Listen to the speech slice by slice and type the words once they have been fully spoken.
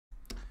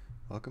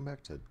Welcome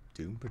back to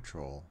Doom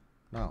Patrol.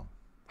 No.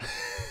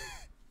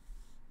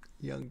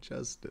 Young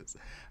Justice.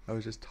 I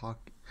was just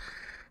talking.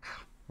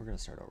 We're going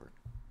to start over.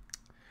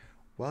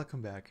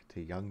 Welcome back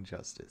to Young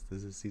Justice.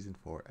 This is Season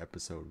 4,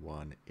 Episode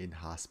 1,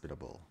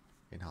 Inhospitable.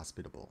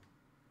 Inhospitable.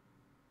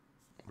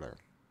 Whatever.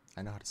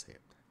 I know how to say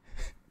it.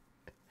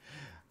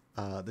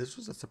 This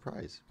was a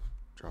surprise.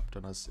 Dropped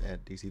on us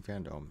at DC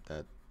Fandom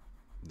that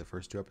the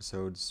first 2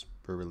 episodes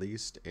were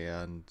released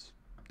and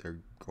they're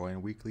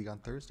going weekly on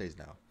Thursdays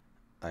now.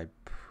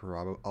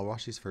 I'll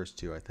watch these first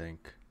 2, I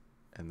think,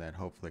 and then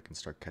hopefully I can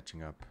start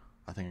catching up.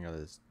 I think I'm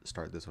going to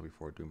start this one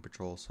before Doom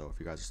Patrol, so if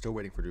you guys are still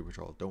waiting for Doom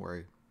Patrol, don't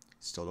worry.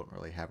 Still don't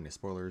really have any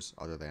spoilers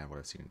other than what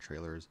I've seen in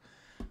trailers.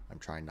 I'm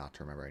trying not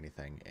to remember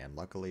anything, and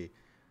luckily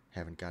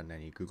haven't gotten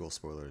any Google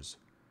spoilers,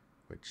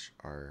 which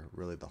are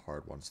really the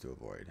hard ones to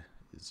avoid.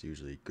 It's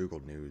usually Google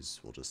News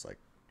will just like,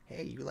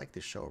 hey, you like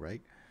this show,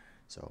 right?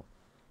 So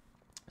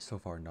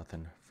far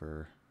nothing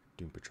for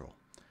Doom Patrol.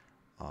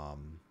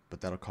 But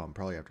that'll come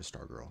probably after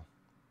Stargirl,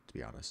 to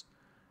be honest.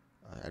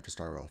 After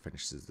Stargirl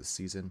finishes this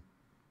season,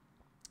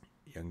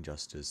 Young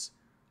Justice,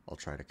 I'll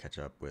try to catch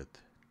up with.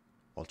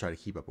 I'll try to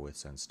keep up with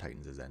since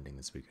Titans is ending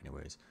this week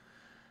anyways.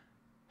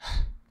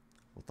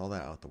 With all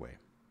that out the way,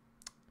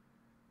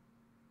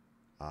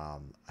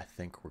 I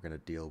think we're going to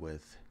deal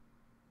with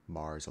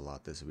Mars a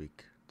lot this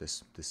week,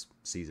 this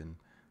season.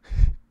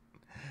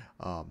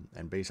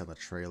 And based on the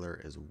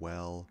trailer as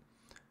well,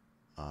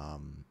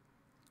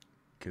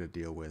 gonna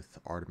deal with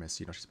Artemis.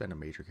 You know, she's been a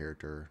major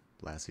character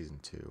last season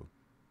too.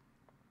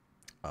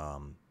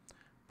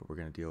 But we're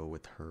gonna deal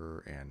with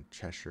her and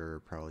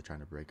Cheshire, probably trying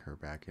to bring her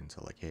back into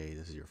like, hey,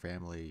 this is your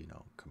family. You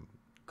know, come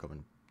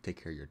and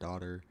take care of your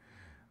daughter.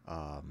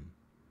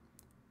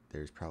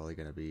 There's probably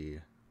gonna be,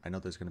 I know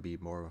there's gonna be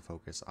more of a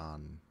focus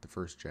on the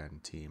first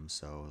gen team.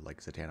 So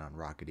like Zatanna and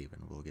Rocket, even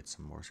will get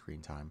some more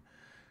screen time.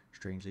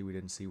 Strangely, we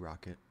didn't see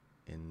Rocket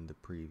in the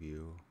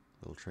preview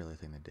little trailer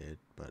thing they did,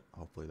 but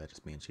hopefully that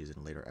just means she's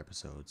in later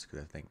episodes,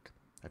 because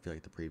I feel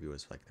like the preview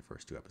is like the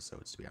first 2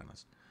 episodes, to be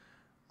honest.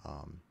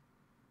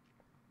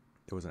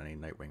 There wasn't any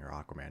Nightwing or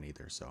Aquaman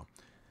either, so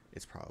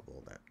it's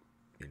probable that,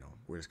 you know,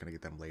 we're just gonna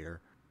get them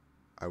later.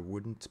 I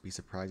wouldn't be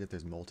surprised if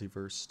there's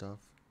multiverse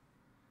stuff.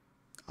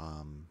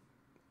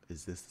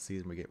 Is this the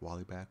season we get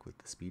Wally back with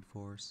the Speed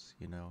Force?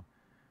 You know,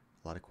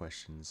 a lot of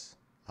questions.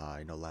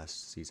 I know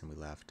last season we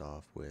left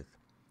off with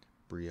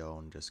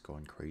Brion just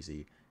going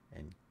crazy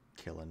and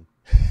killing.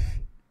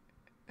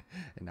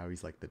 And now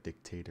he's like the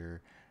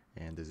dictator,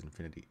 and there's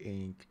Infinity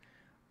Inc.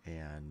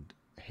 and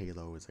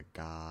Halo is a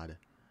god.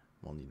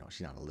 Well, you know,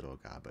 she's not a little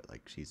god, but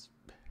like she's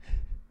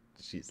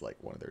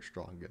like one of their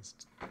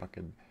strongest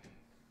fucking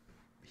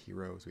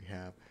heroes we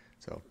have.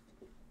 So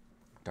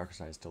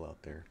Darkseid is still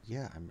out there.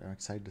 Yeah, I'm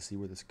excited to see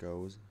where this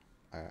goes.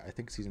 I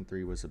think season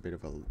 3 was a bit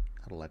of a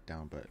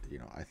letdown, but you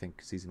know, I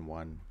think season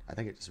 1, I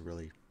think it just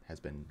really has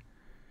been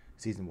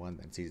season 1,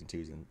 then season 2,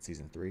 and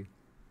season 3,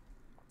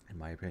 in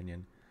my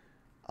opinion.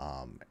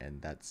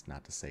 And that's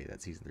not to say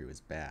that season 3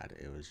 was bad.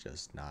 It was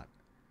just not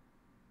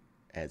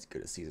as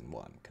good as season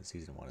 1, because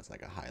season 1 is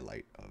like a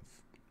highlight of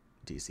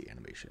DC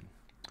animation.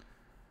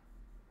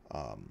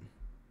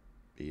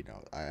 You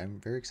know,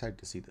 I'm very excited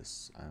to see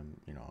this.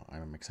 You know,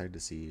 I'm excited to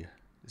see,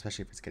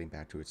 especially if it's getting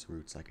back to its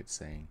roots, like it's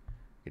saying,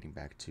 getting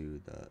back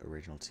to the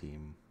original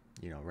team.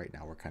 You know, right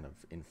now we're kind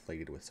of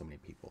inflated with so many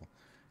people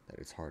that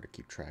it's hard to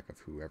keep track of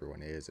who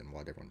everyone is and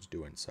what everyone's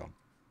doing. So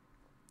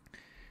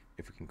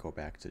if we can go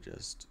back to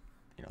just,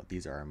 you know,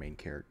 these are our main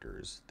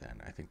characters,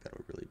 then I think that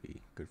would really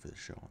be good for the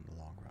show in the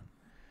long run.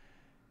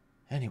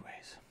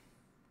 Anyways,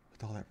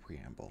 with all that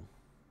preamble,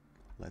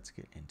 let's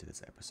get into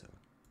this episode.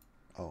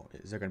 Oh,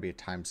 is there going to be a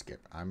time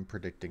skip? I'm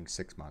predicting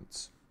 6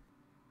 months.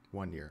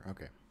 1 year,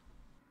 okay.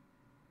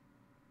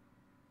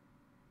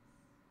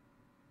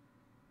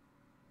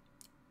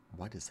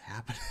 What is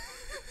happening?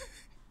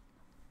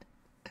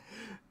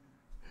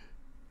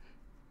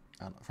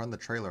 From the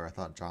trailer, I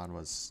thought John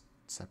was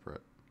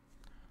separate.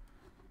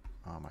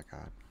 Oh my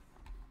god.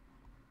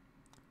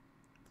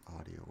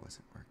 Audio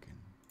wasn't working.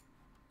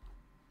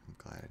 I'm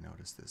glad I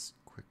noticed this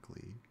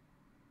quickly.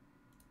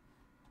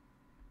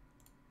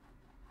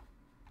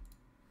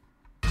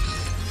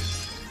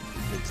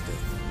 Fixed it.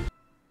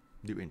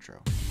 New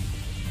intro.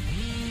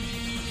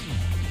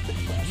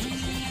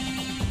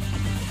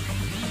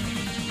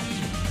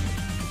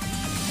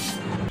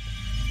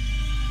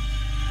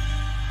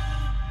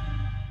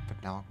 But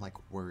now I'm like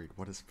worried.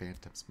 What does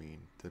phantoms mean?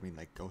 Do they mean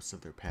like ghosts of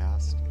their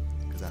past?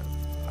 Because that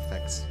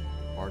affects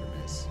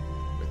Artemis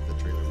with the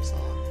trailer we saw.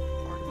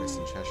 Artemis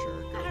and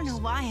Cheshire. Ghosts. I don't know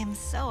why I'm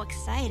so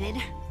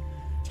excited.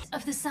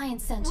 Of the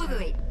Science Center.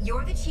 Wait,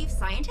 you're the chief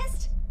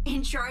scientist?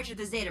 In charge of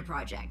the Zeta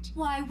Project?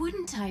 Why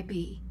wouldn't I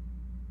be?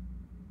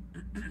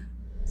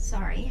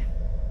 Sorry.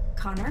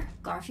 Connor,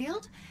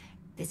 Garfield,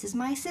 this is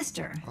my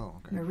sister, Oh,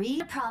 okay. Marie.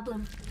 No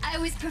problem. I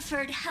always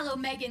preferred Hello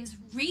Megan's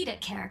Rita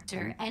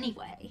character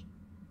anyway.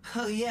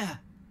 Oh yeah,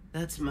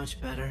 that's much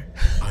better.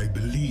 I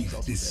believe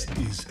this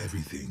is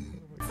everything.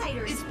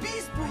 Outsiders. It's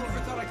Beast Boy! Never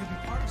thought I could be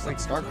part of It's like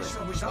something Stargirl.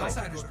 so much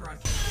outsiders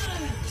brought.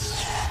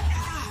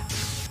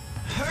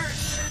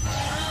 Hurt!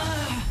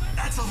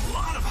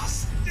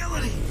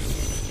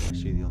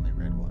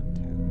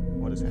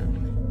 What is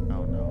happening?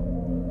 Oh no.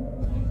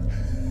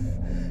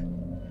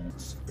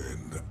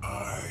 And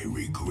I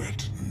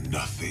regret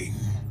nothing,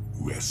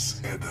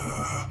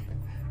 Wes-Heather.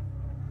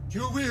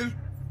 You will,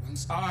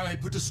 once I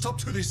put a stop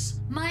to this.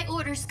 My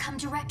orders come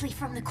directly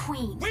from the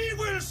Queen. We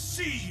will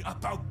see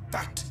about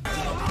that. No!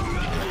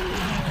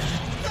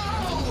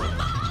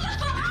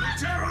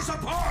 Tear us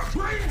apart!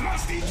 Brain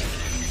blasting!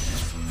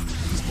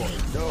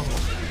 No.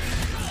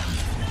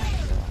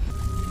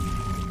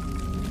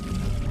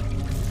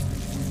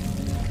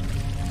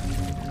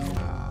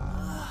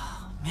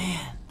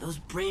 Man, those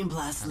brain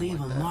blasts leave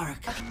a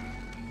mark.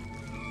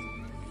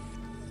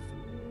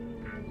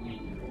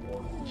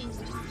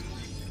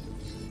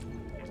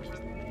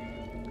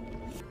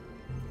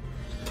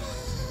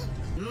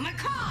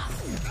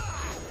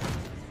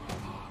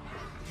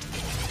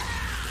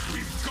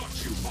 We've got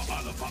you,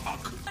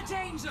 Ma'alafa'ak! The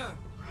danger!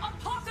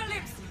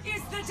 Apocalypse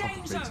is the Makes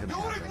danger! him You're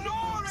happy.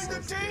 ignoring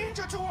the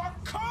danger to our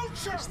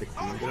culture! Is the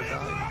Queen Our gonna way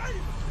of die? life!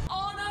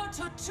 Honor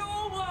to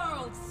two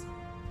worlds!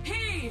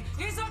 He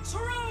is a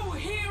true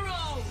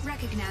hero!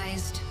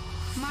 Recognized.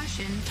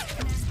 Martian.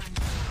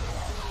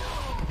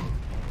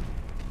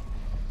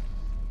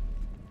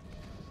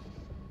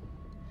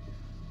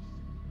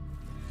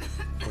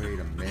 Wait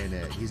a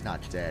minute. He's not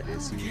dead,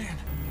 is he?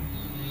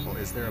 Well,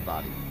 is there a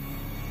body?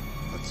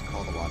 Let's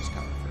call the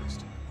Watchtower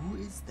first. Who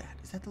is that?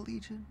 Is that the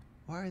Legion?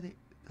 Why are they...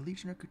 The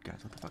Legion are good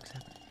guys. What the fuck's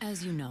happening?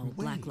 As you know,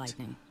 Black Wait.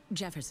 Lightning,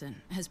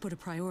 Jefferson, has put a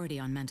priority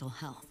on mental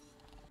health.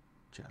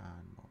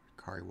 John Moore.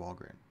 Kari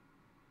Walgren.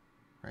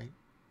 Right?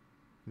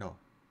 No.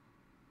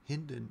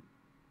 Hinden...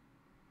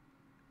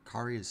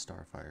 Kari is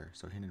Starfire,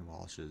 so Hinden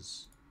Walsh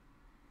is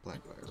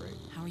Blackfire, right?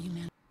 How are you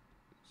man?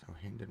 So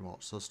Hinden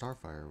Walsh... So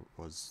Starfire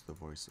was the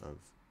voice of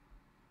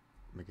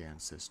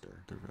McGann's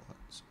sister. The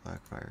villains.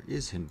 Blackfire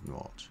is Hinden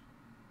Walsh.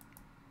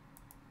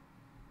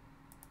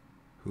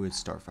 Who is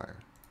Starfire?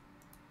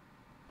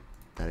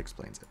 That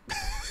explains it.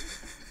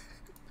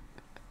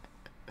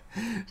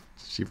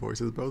 She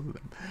voices both of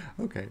them.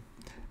 Okay.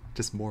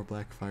 Just more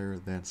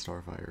Blackfire than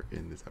Starfire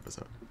in this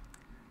episode.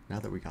 Now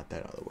that we got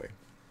that out of the way.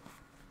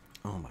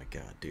 Oh my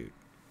god, dude.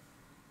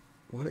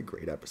 What a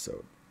great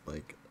episode.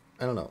 Like,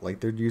 I don't know. Like,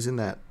 they're using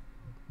that...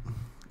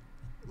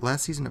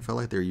 Last season, it felt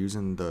like they're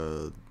using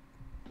the...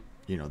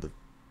 You know,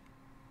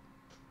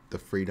 the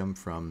freedom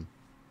from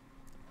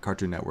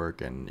Cartoon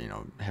Network and, you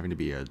know, having to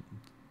be a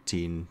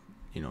teen,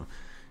 you know,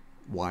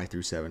 Y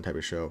through 7 type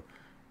of show.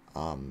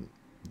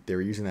 They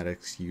were using that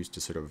excuse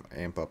to sort of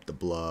amp up the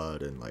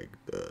blood and like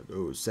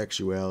the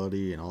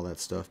sexuality and all that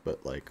stuff,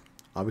 but like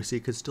obviously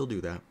it could still do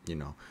that. You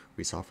know,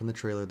 we saw from the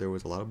trailer there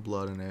was a lot of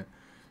blood in it,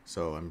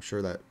 so I'm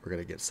sure that we're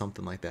gonna get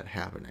something like that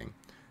happening.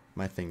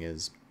 My thing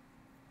is,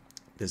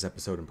 this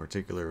episode in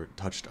particular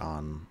touched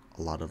on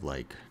a lot of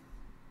like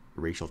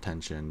racial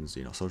tensions,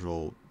 you know,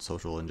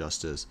 social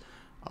injustice,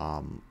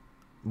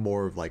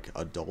 more of like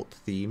adult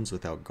themes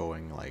without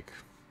going like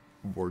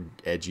more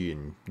edgy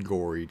and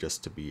gory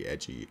just to be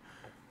edgy,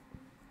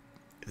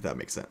 if that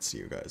makes sense to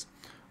you guys.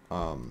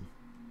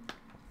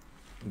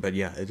 But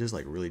yeah, it just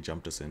like really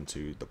jumped us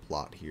into the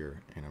plot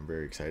here, and I'm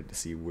very excited to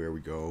see where we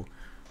go.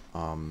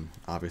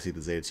 Obviously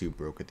the Zeta 2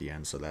 broke at the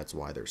end, so that's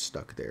why they're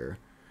stuck there.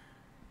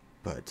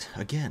 But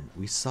again,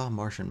 we saw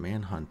Martian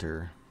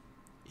Manhunter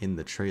in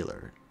the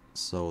trailer,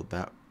 so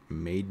that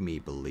made me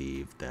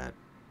believe that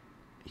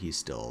he's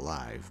still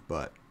alive.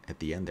 But at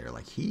the end there,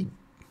 like he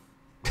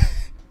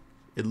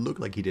it looked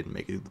like he didn't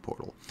make it through the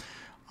portal.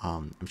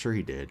 I'm sure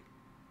he did.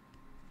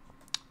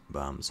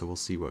 So we'll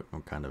see what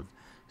kind of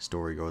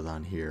story goes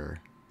on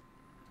here.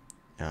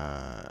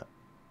 Yeah,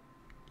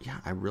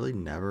 I really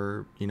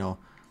never, you know,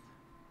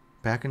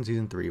 back in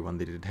season 3 when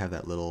they did have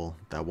that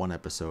one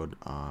episode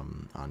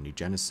on New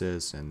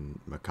Genesis and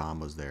Macam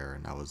was there,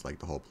 and that was like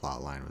the whole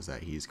plot line was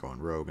that he's going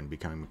rogue and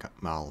becoming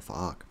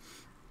Malfaq.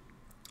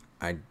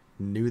 I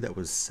knew that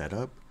was set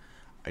up.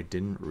 I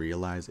didn't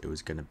realize it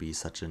was going to be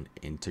such an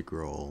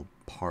integral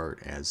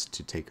part as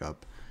to take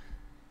up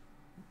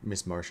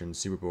Miss Martian,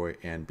 Superboy,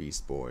 and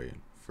Beast Boy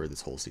for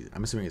this whole season.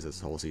 I'm assuming it's this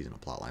whole season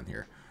of plotline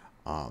here.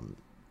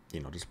 You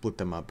know, just split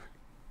them up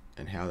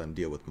and have them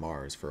deal with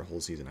Mars for a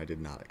whole season. I did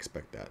not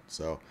expect that.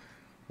 So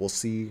we'll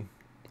see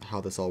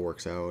how this all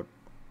works out.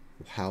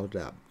 How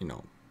that, you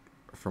know,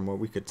 from what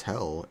we could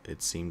tell,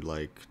 it seemed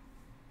like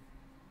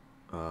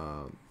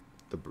Macam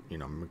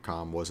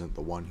wasn't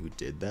the one who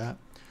did that.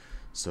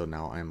 So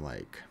now I'm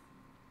like,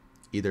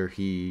 either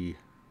he's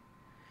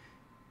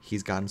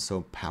gotten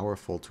so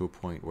powerful to a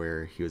point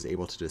where he was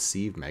able to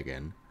deceive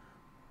Megan,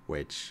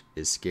 which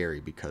is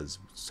scary because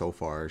so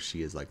far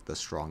she is like the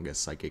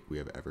strongest psychic we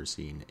have ever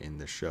seen in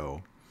the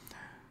show.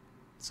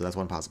 So that's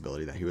one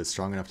possibility, that he was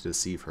strong enough to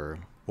deceive her,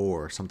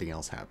 or something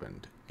else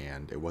happened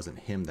and it wasn't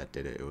him that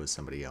did it, it was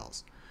somebody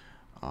else.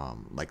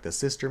 Like the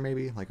sister,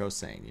 maybe, like I was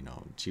saying, you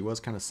know, she was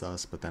kind of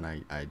sus, but then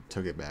I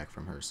took it back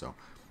from her, so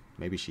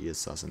maybe she is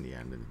sus in the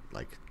end, and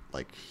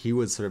like he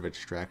was sort of a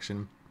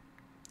distraction,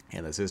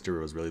 and the sister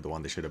was really the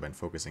one they should have been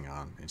focusing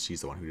on, and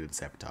she's the one who did the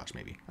sabotage,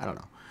 maybe. I don't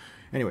know.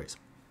 Anyways,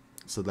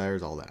 so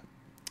there's all that.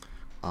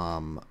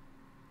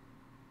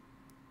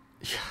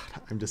 Yeah,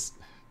 I'm just...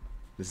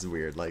 This is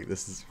weird. Like,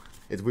 it's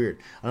weird.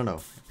 I don't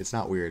know. It's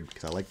not weird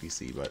because I like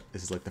DC, but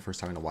this is like the first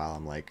time in a while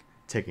I'm like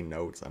taking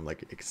notes. I'm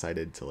like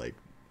excited to like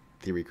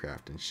theory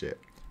craft and shit.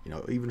 You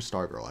know, even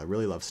Stargirl. I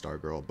really love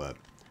Stargirl, but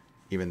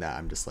even that,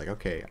 I'm just like,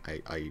 okay,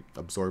 I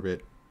absorb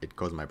it. It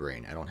goes in my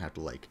brain. I don't have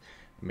to like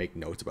make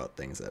notes about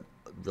things that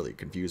really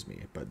confuse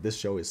me. But this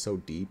show is so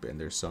deep,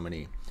 and there's so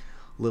many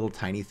little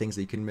tiny things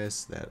that you can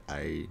miss that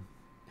I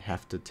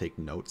have to take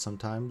notes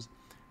sometimes.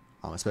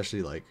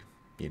 Especially like,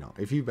 you know,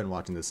 if you've been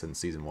watching this since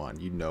season 1,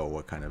 you know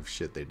what kind of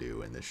shit they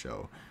do in this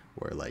show,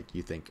 where like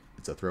you think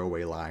it's a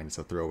throwaway line, it's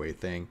a throwaway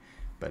thing,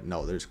 but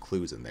no, there's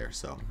clues in there.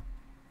 So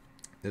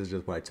this is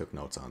just what I took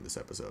notes on this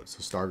episode.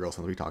 So Stargirl,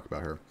 since we talked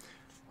about her,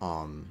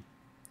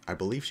 I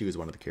believe she was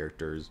one of the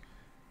characters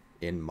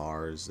in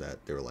Mars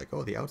that they were like,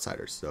 oh, the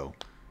Outsiders. So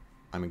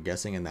I'm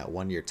guessing in that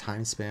 1 year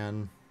time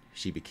span,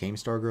 she became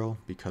Stargirl,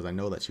 because I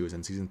know that she was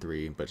in season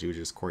 3, but she was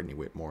just Courtney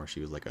Whitmore.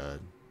 She was like a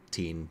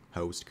teen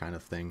host kind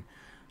of thing,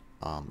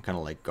 kind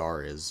of like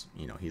Gar is.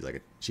 You know,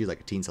 she's like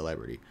a teen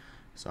celebrity.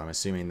 So I'm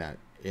assuming that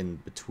in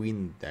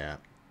between that,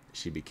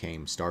 she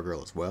became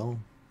Stargirl as well,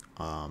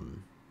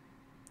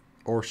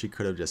 or she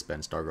could have just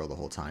been Stargirl the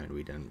whole time and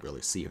we didn't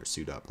really see her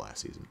suit up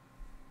last season.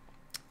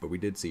 But we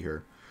did see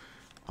her.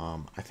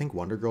 I think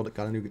Wonder Girl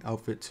got a new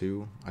outfit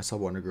too. I saw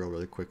Wonder Girl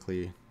really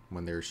quickly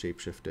when they were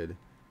shapeshifted,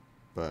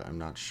 but I'm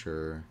not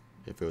sure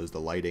if it was the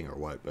lighting or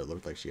what, but it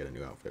looked like she had a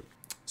new outfit.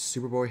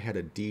 Superboy had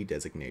a D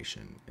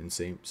designation, and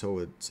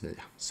so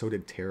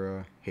did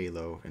Terra,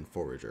 Halo, and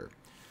Forager.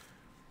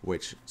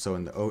 Which, so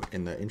in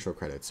the intro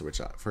credits,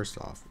 which first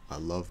off, I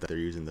love that they're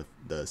using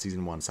the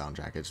season 1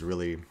 soundtrack. It's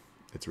really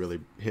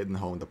hitting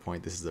home the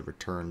point. This is a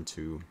return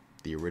to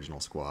the original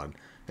squad,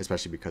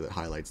 especially because it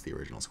highlights the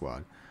original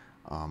squad.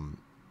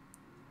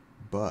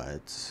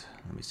 But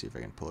let me see if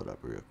I can pull it up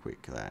real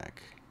quick.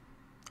 Like,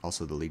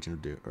 also the Legion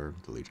of Doom, or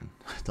the Legion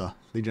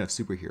of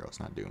Superheroes,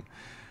 not Doom.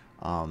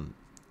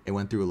 It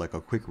went through like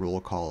a quick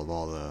roll call of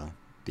all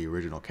the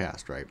original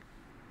cast, right?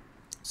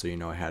 So, you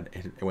know,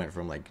 it went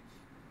from like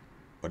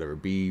whatever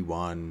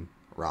B1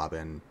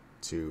 Robin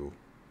to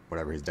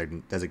whatever his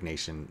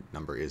designation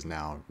number is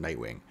now,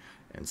 Nightwing,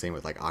 and same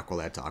with like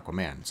Aqualad to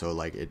Aquaman. So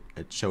like it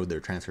showed their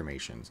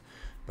transformations,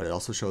 but it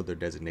also showed their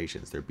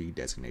designations, their B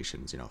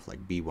designations, you know,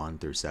 like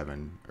B1 through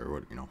 7, or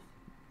what, you know,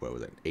 what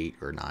was it, 8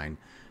 or 9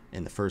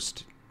 in the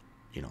first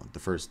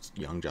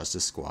Young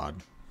Justice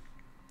squad,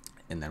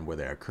 and then where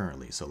they are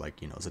currently. So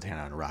like, you know,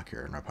 Zatanna and Rock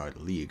here are part of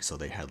the League, so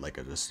they had like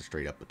just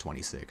straight up a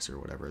 26 or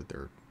whatever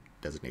their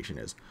designation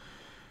is.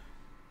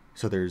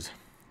 So there's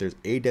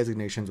A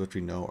designations, which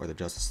we know are the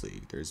Justice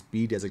League. There's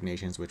B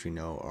designations, which we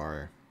know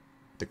are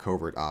the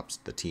covert ops,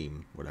 the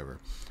team, whatever.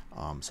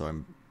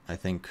 So I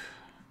think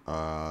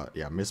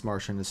Miss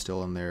Martian is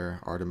still in there,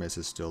 Artemis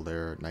is still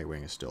there,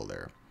 Nightwing is still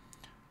there.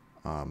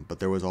 But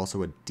there was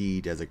also a D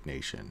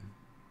designation.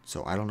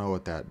 So I don't know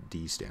what that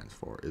D stands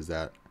for. Is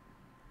that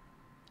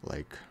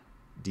like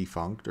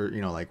defunct, or,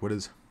 you know, like what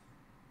is?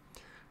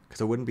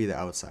 Because it wouldn't be the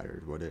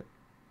Outsiders, would it?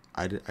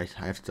 I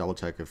have to double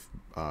check if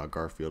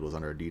Garfield was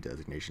under a D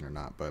designation or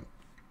not, but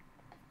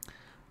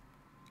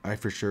I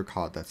for sure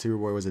caught that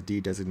Superboy was a D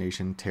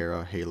designation,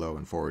 Terra, Halo,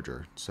 and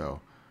Forager. So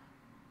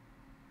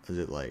is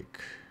it like,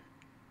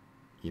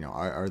 you know,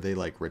 are they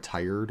like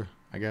retired?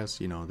 I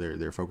guess, you know,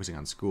 they're focusing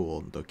on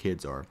school, the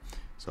kids are.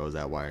 So is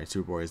that why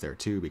Superboy is there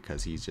too?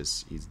 Because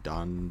he's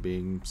done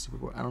being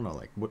Superboy? I don't know.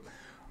 Like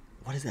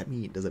what does that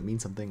mean? Does it mean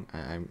something?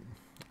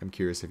 I'm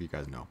curious if you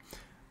guys know,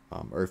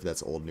 or if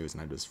that's old news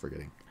and I'm just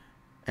forgetting.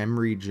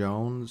 Emery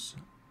Jones,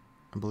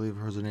 I believe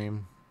was her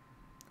name.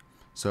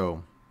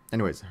 So,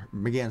 anyways,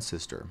 McGann's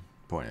sister.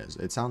 Point is,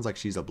 it sounds like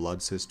she's a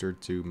blood sister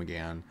to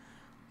McGann.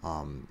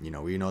 You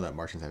know, we know that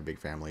Martians have big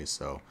families,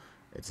 so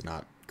it's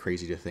not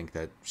crazy to think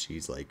that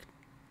she's like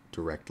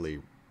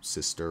directly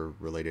sister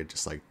related,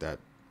 just like that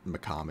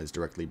McComm is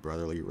directly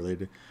brotherly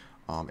related.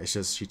 It's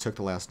just she took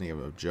the last name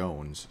of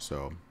Jones,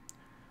 so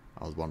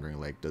I was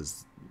wondering, like,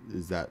 is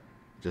that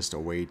just a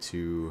way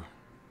to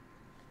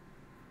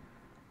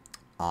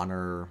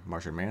honor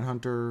Martian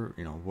Manhunter?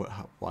 You know,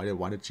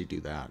 why did she do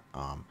that?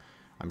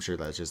 I'm sure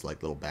that's just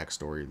like little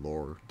backstory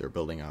lore they're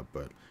building up,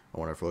 but I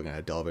wonder if we're going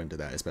to delve into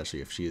that,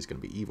 especially if she is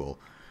going to be evil,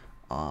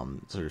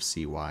 sort of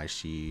see why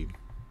she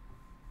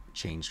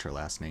changed her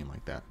last name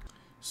like that.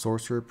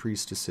 Sorcerer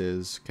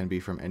priestesses can be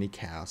from any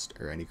caste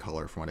or any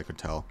color, from what I could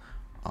tell.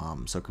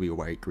 So it could be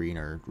white, green,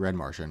 or red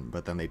Martian,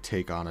 but then they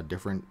take on a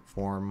different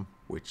form,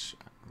 which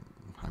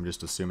I'm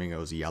just assuming it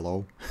was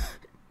yellow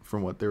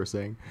from what they were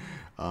saying.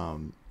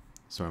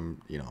 So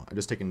I'm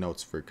just taking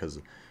notes because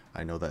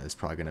I know that it's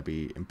probably going to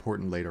be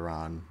important later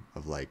on,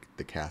 of like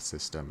the caste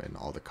system and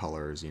all the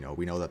colors. You know,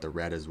 we know that the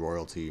red is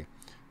royalty,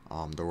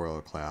 the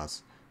royal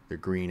class. The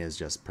green is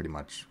just pretty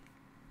much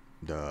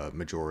the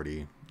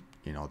majority.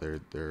 You know,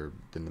 they're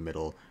in the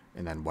middle,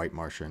 and then white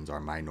Martians are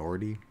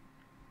minority.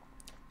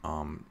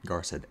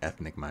 Gar said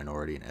ethnic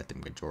minority and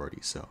ethnic majority,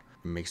 so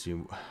it makes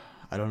me,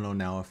 I don't know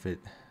now if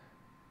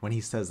when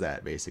he says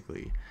that,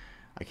 basically,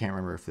 I can't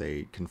remember if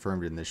they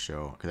confirmed it in this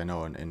show, because I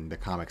know in the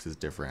comics it's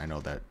different. I know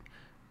that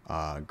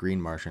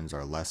Green Martians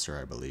are lesser,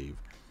 I believe.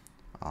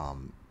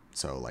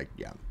 So like,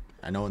 yeah,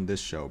 I know in this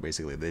show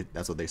basically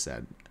that's what they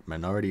said,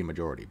 minority and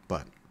majority,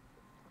 but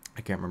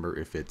I can't remember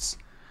if it's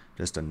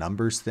just a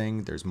numbers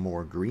thing, there's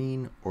more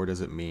green, or does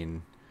it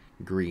mean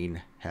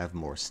green have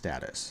more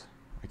status?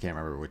 I can't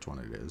remember which one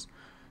it is.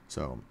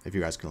 So if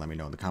you guys can let me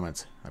know in the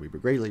comments, I'd be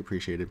greatly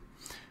appreciated.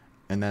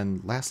 And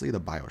then lastly, the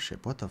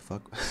bioship. What the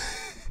fuck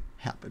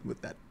happened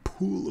with that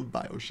pool of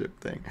bioship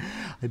thing?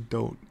 I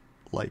don't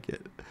like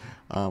it.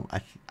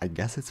 I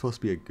guess it's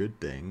supposed to be a good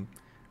thing,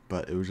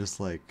 but it was just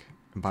like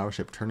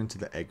bioship turned into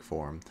the egg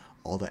form.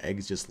 All the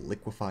eggs just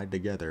liquefied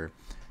together,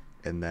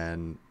 and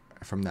then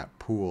from that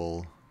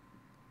pool,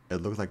 it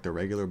looked like the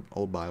regular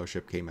old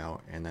bioship came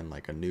out, and then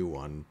like a new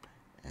one,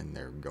 and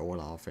they're going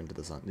off into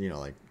the sun. You know,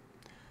 like,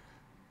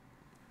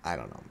 I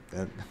don't know.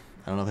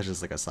 I don't know if that's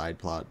just like a side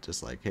plot,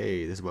 just like,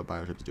 hey, this is what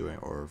bioship's doing,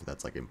 or if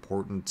that's like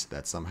important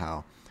that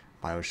somehow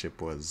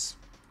bioship was,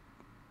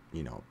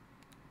 you know,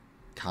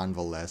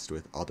 convalesced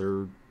with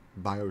other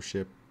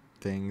bioship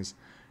things.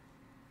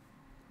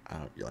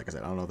 Like I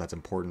said, I don't know if that's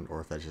important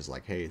or if that's just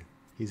like, hey,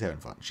 he's having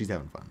fun, she's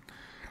having fun.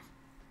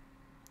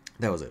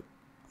 That was it.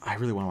 I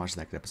really want to watch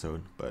the next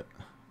episode, but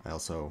I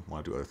also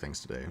want to do other things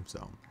today,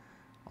 so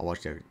I'll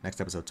watch the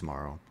next episode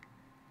tomorrow.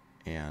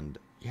 And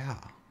yeah,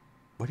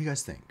 what do you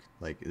guys think?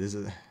 Like, this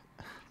is,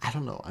 I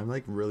don't know, I'm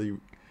like really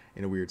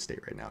in a weird state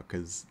right now,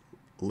 because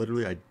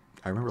literally I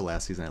remember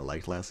last season, I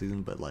liked last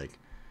season, but like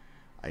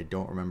I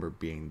don't remember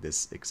being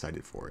this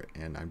excited for it,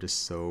 and I'm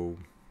just so,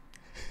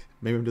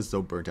 maybe I'm just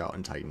so burnt out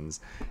in Titans,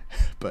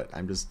 but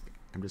I'm just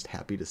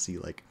happy to see,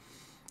 like,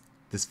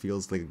 this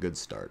feels like a good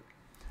start.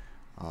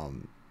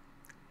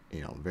 You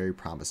know, very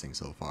promising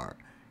so far,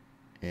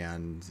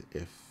 and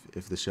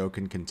if the show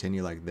can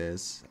continue like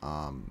this,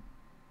 I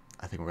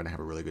think we're gonna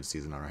have a really good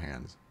season on our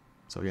hands.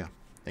 So yeah,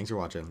 thanks for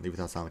watching. Leave your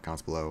thoughts down in the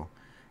comments below,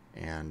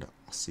 and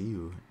I'll see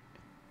you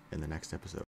in the next episode.